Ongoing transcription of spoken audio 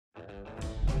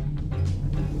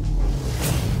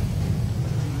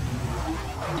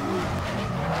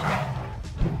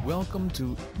Welcome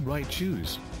to Right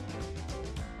Choose.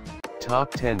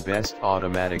 Top 10 Best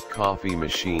Automatic Coffee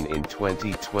Machine in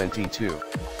 2022.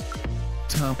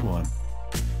 Top 1.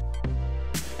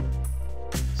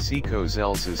 Saeco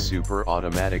Xelsis Super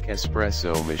Automatic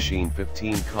Espresso Machine.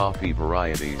 15 coffee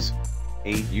varieties,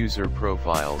 8 user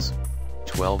profiles,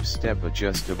 12-step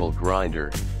adjustable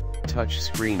grinder, touch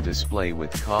screen display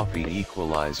with coffee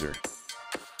equalizer.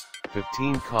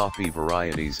 15 coffee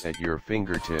varieties at your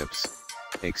fingertips.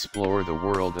 Explore the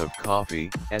world of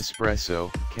coffee,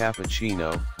 espresso,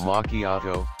 cappuccino,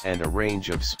 macchiato, and a range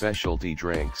of specialty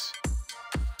drinks.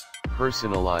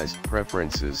 Personalized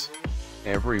preferences.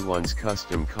 Everyone's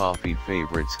custom coffee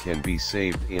favorites can be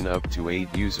saved in up to 8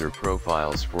 user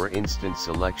profiles for instant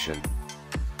selection.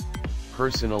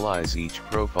 Personalize each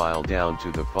profile down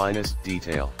to the finest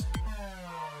detail.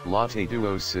 Latte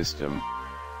Duo system.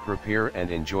 Prepare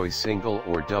and enjoy single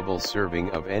or double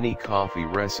serving of any coffee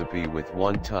recipe with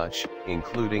one touch,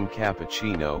 including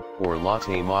cappuccino or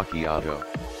latte macchiato.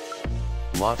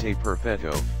 Latte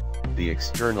Perfetto. The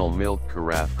external milk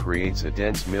carafe creates a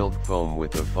dense milk foam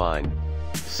with a fine,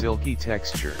 silky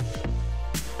texture.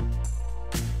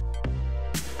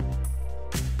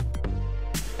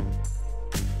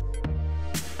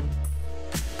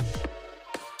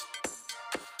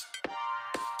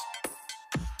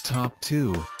 Top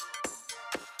 2.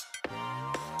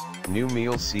 New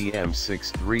Miele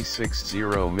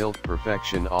CM6360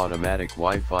 MilkPerfection Automatic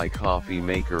Wi-Fi Coffee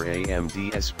Maker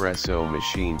AMD Espresso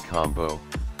Machine Combo,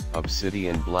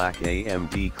 Obsidian Black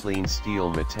AMD Clean Steel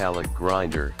Metallic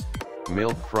Grinder,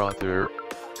 Milk Frother,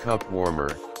 Cup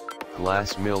Warmer,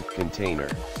 Glass Milk Container.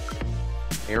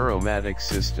 Aromatic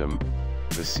System.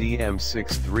 The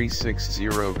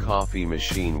CM6360 coffee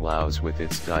machine wows with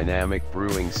its dynamic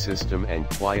brewing system and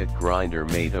quiet grinder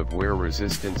made of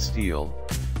wear-resistant steel,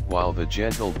 while the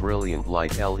gentle brilliant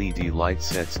light LED light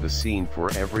sets the scene for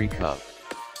every cup.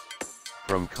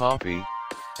 From coffee,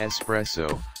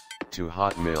 espresso, to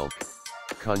hot milk,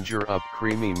 conjure up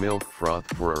creamy milk froth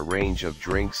for a range of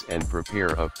drinks and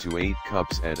prepare up to 8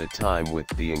 cups at a time with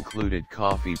the included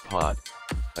coffee pot.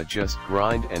 Adjust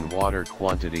grind and water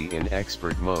quantity in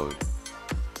expert mode.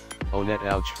 Onet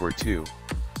ouch for 2.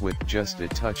 With just a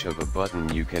touch of a button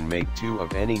you can make 2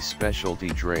 of any specialty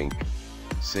drink.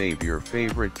 Save your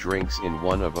favorite drinks in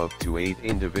one of up to 8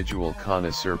 individual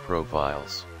connoisseur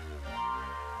profiles.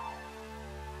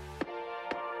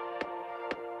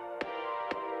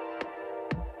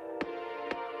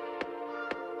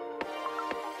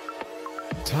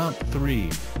 Top 3.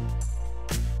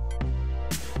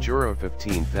 Jura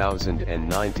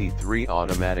 15093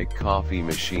 Automatic Coffee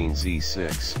Machine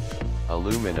Z6,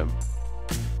 Aluminum.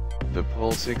 The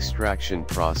pulse extraction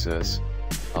process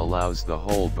allows the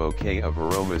whole bouquet of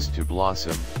aromas to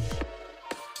blossom.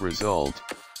 Result: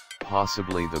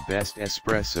 possibly the best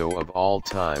espresso of all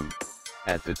time,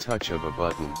 at the touch of a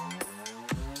button.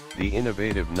 The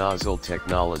innovative nozzle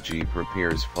technology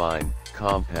prepares fine,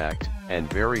 compact,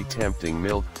 and very tempting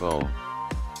milk foam.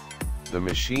 The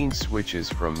machine switches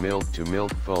from milk to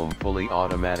milk foam fully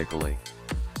automatically.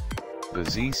 The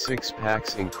Z6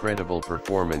 packs incredible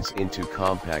performance into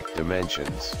compact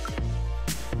dimensions.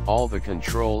 All the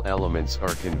control elements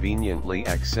are conveniently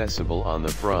accessible on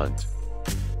the front.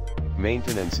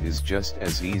 Maintenance is just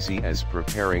as easy as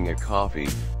preparing a coffee.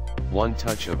 One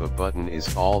touch of a button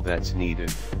is all that's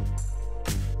needed.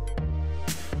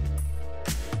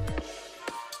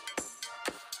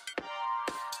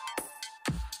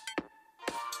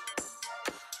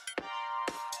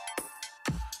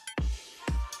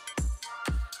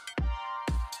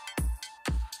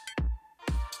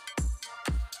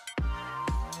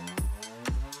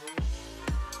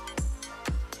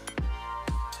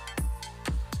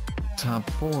 Top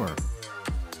 4.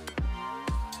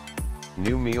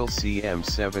 New Miele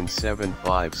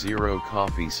CM7750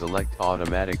 CoffeeSelect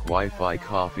Automatic Wi-Fi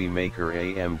Coffee Maker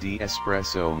AMD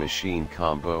Espresso Machine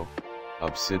Combo,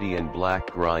 Obsidian Black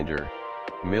Grinder,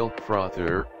 Milk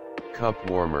Frother, Cup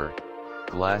Warmer,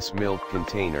 Glass Milk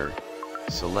Container.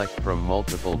 Select from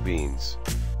multiple beans.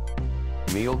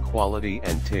 Miele quality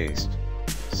and taste.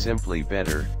 Simply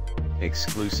better.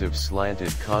 Exclusive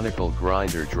slanted conical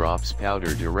grinder drops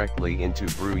powder directly into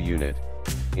brew unit.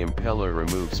 Impeller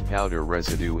removes powder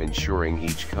residue ensuring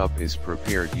each cup is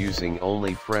prepared using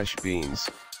only fresh beans,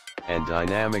 and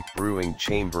dynamic brewing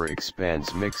chamber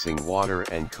expands mixing water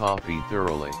and coffee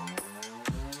thoroughly.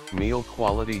 Miele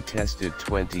quality tested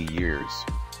 20 years.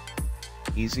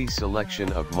 Easy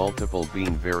selection of multiple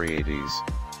bean varieties.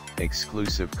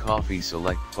 Exclusive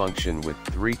CoffeeSelect function with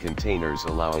 3 containers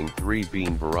allowing 3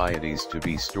 bean varieties to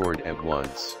be stored at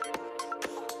once.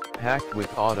 Packed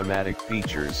with automatic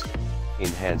features,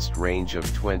 enhanced range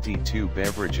of 22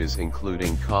 beverages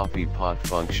including coffee pot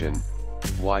function,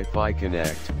 Wi-Fi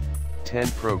connect, 10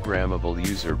 programmable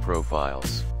user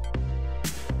profiles.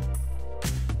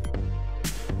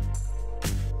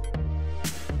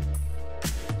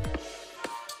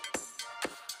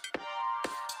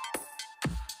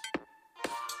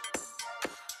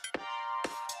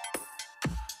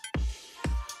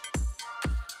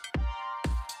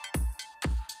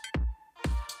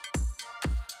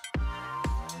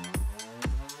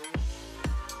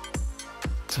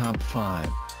 Top 5.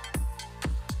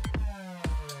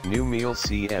 New Miele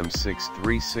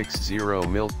CM6360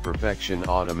 MilkPerfection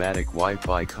Automatic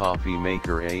Wi-Fi Coffee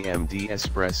Maker AMD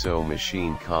Espresso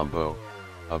Machine Combo,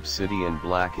 Obsidian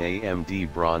Black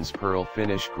AMD Bronze Pearl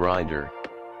Finish Grinder,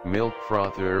 Milk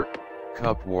Frother,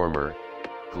 Cup Warmer,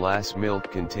 Glass Milk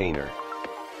Container.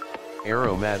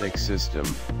 Aromatic System.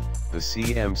 The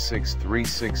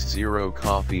CM6360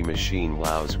 coffee machine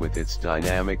wows with its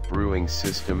dynamic brewing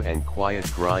system and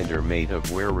quiet grinder made of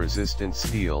wear-resistant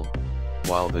steel,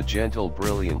 while the gentle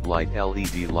brilliant light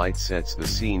LED light sets the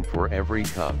scene for every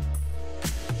cup.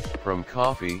 From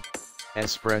coffee,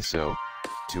 espresso,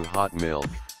 to hot milk,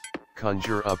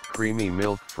 conjure up creamy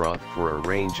milk froth for a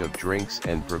range of drinks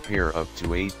and prepare up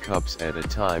to 8 cups at a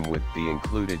time with the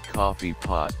included coffee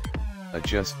pot.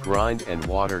 Adjust grind and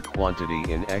water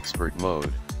quantity in expert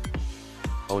mode.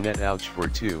 Onet ouch for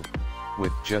 2.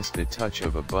 With just a touch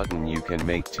of a button you can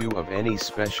make 2 of any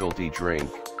specialty drink.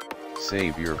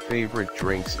 Save your favorite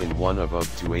drinks in one of up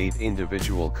to 8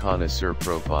 individual connoisseur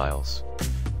profiles.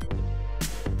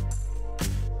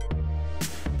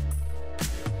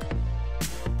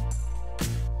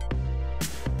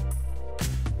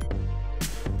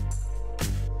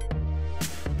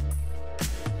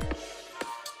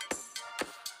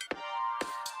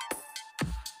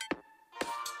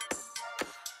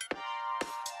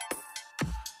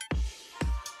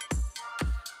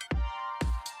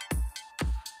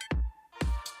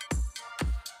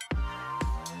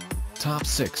 Top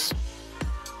 6.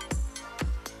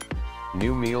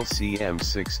 New Miele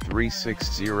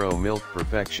CM6360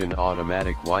 MilkPerfection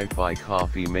Automatic Wi-Fi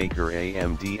Coffee Maker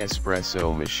AMD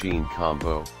Espresso Machine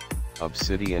Combo,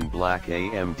 Obsidian Black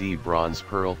AMD Bronze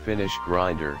Pearl Finish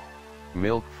Grinder,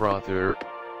 Milk Frother,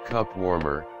 Cup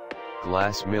Warmer,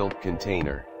 Glass Milk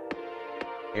Container.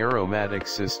 Aromatic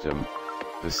System.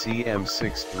 The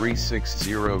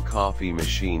CM6360 coffee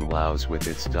machine wows with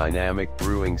its dynamic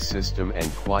brewing system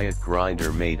and quiet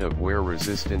grinder made of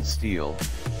wear-resistant steel,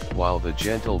 while the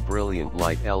gentle brilliant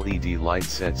light LED light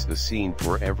sets the scene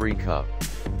for every cup.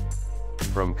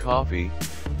 From coffee,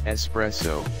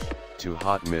 espresso, to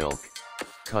hot milk,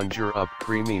 conjure up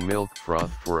creamy milk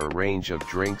froth for a range of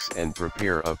drinks and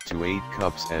prepare up to 8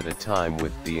 cups at a time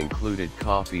with the included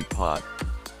coffee pot.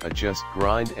 Adjust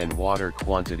grind and water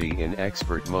quantity in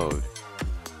expert mode.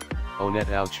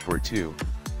 Onet ouch for 2.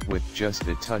 With just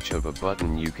a touch of a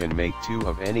button you can make 2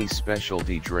 of any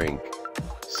specialty drink.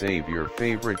 Save your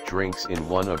favorite drinks in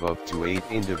one of up to 8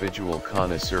 individual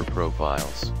connoisseur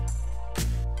profiles.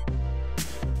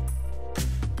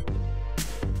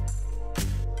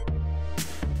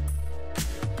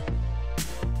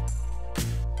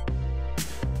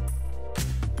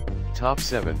 Top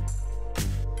 7.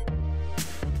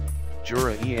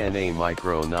 Jura ENA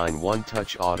Micro 9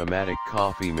 1-Touch Automatic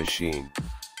Coffee Machine.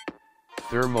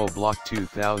 Thermoblock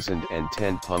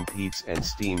 2010 pump heats and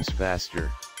steams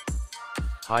faster.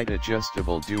 Height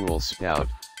adjustable dual spout,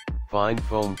 fine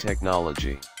foam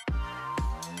technology.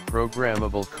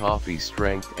 Programmable coffee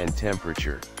strength and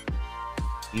temperature.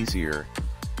 Easier,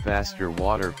 faster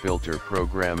water filter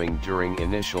programming during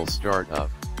initial startup.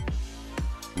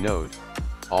 Note: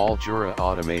 all Jura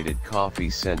automated coffee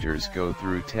centers go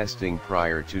through testing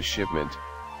prior to shipment,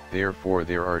 therefore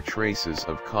there are traces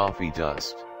of coffee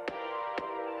dust.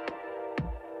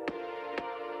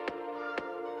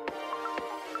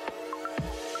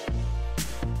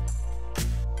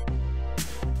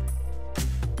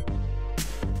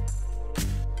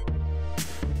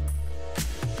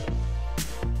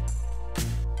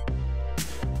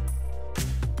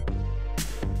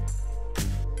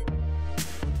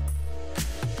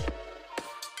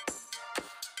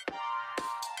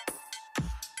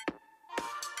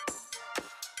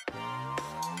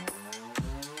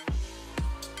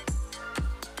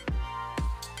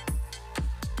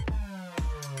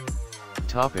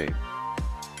 Top 8.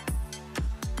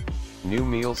 New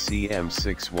Miele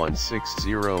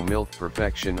CM6160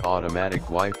 MilkPerfection Automatic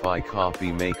Wi-Fi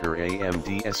Coffee Maker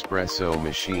AMD Espresso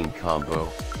Machine Combo,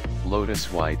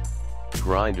 Lotus White,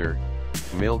 Grinder,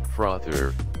 Milk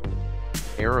Frother.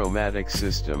 Aromatic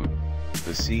System.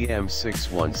 The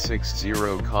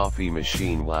CM6160 coffee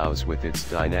machine wows with its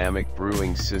dynamic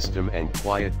brewing system and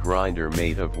quiet grinder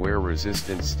made of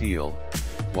wear-resistant steel,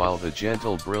 while the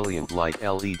gentle brilliant light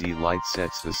LED light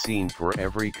sets the scene for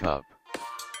every cup.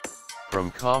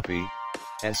 From coffee,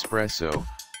 espresso,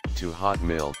 to hot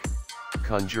milk,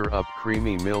 conjure up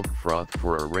creamy milk froth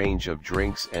for a range of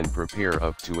drinks and prepare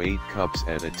up to 8 cups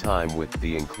at a time with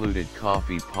the included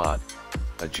coffee pot.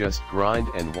 Adjust grind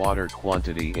and water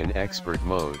quantity in expert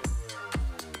mode.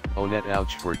 Onet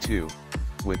ouch for 2,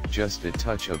 with just a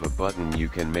touch of a button you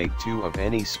can make 2 of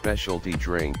any specialty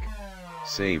drink.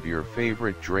 Save your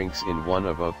favorite drinks in one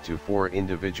of up to 4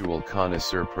 individual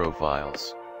connoisseur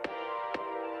profiles.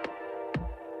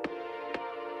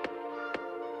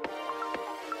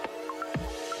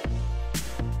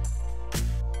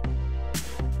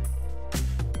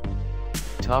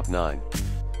 Top 9.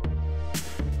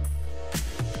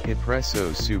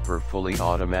 Hipresso Super Fully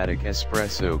Automatic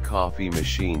Espresso Coffee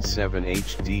Machine 7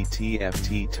 HD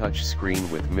TFT Touchscreen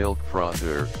with Milk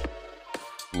Frother.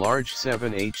 Large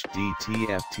 7 HD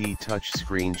TFT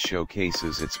touchscreen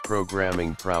showcases its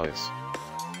programming prowess.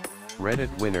 Reddit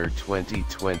winner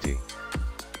 2020.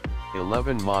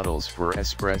 11 models for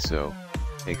espresso.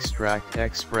 Extract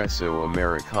espresso,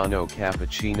 americano,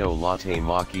 cappuccino, latte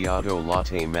macchiato,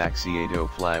 latte macchiato,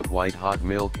 flat white, hot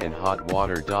milk and hot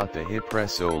water. The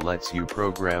Hipresso lets you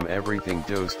program everything: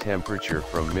 dose, temperature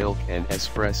from milk and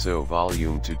espresso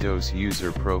volume to dose,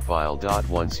 user profile.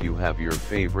 Once you have your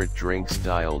favorite drinks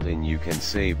dialed in, you can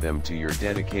save them to your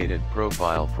dedicated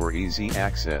profile for easy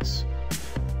access.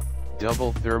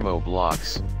 Double thermo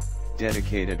blocks,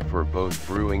 dedicated for both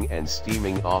brewing and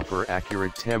steaming, offer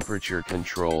accurate temperature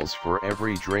controls for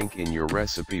every drink in your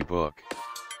recipe book.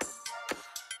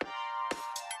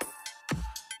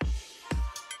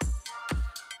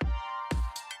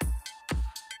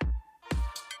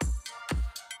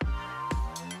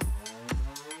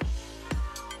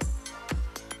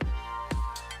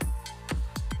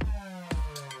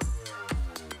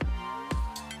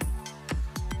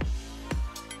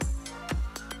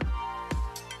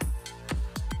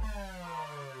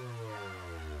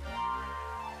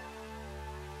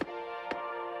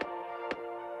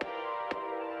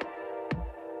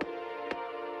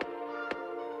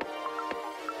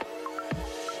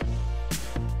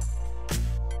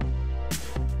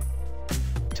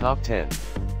 Top 10.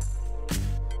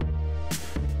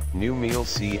 New Miele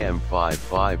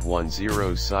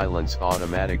CM5510 Silence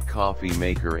Automatic Coffee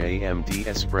Maker AMD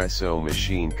Espresso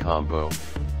Machine Combo,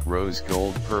 Rose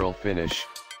Gold Pearl Finish,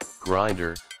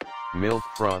 Grinder, Milk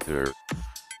Frother,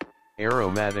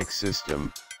 Aromatic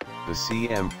System. The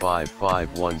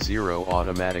CM5510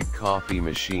 automatic coffee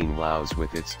machine wows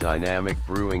with its dynamic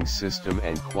brewing system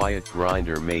and quiet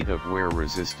grinder made of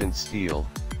wear-resistant steel,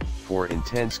 for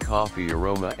intense coffee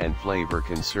aroma and flavor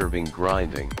conserving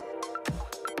grinding.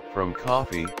 From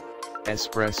coffee,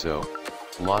 espresso,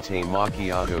 latte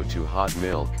macchiato to hot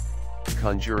milk,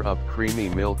 conjure up creamy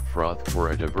milk froth for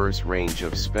a diverse range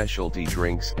of specialty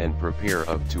drinks and prepare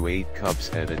up to 8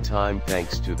 cups at a time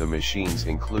thanks to the machine's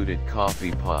included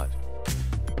coffee pot.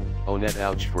 Onet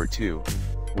ouch for 2,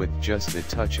 with just a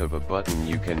touch of a button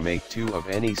you can make 2 of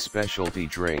any specialty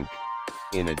drink.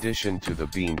 In addition to the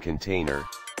bean container,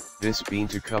 this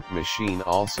bean-to-cup machine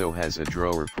also has a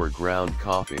drawer for ground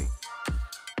coffee.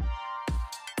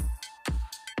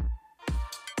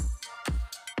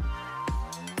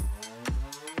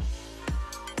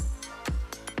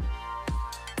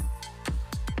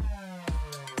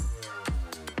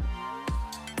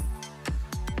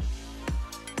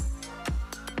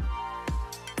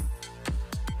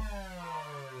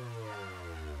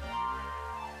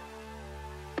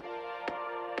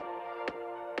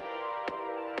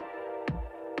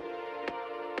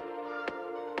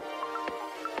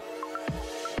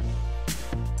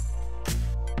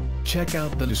 Check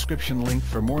out the description link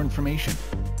for more information.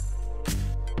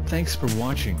 Thanks for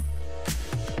watching.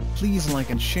 Please like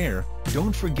and share,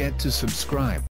 don't forget to subscribe.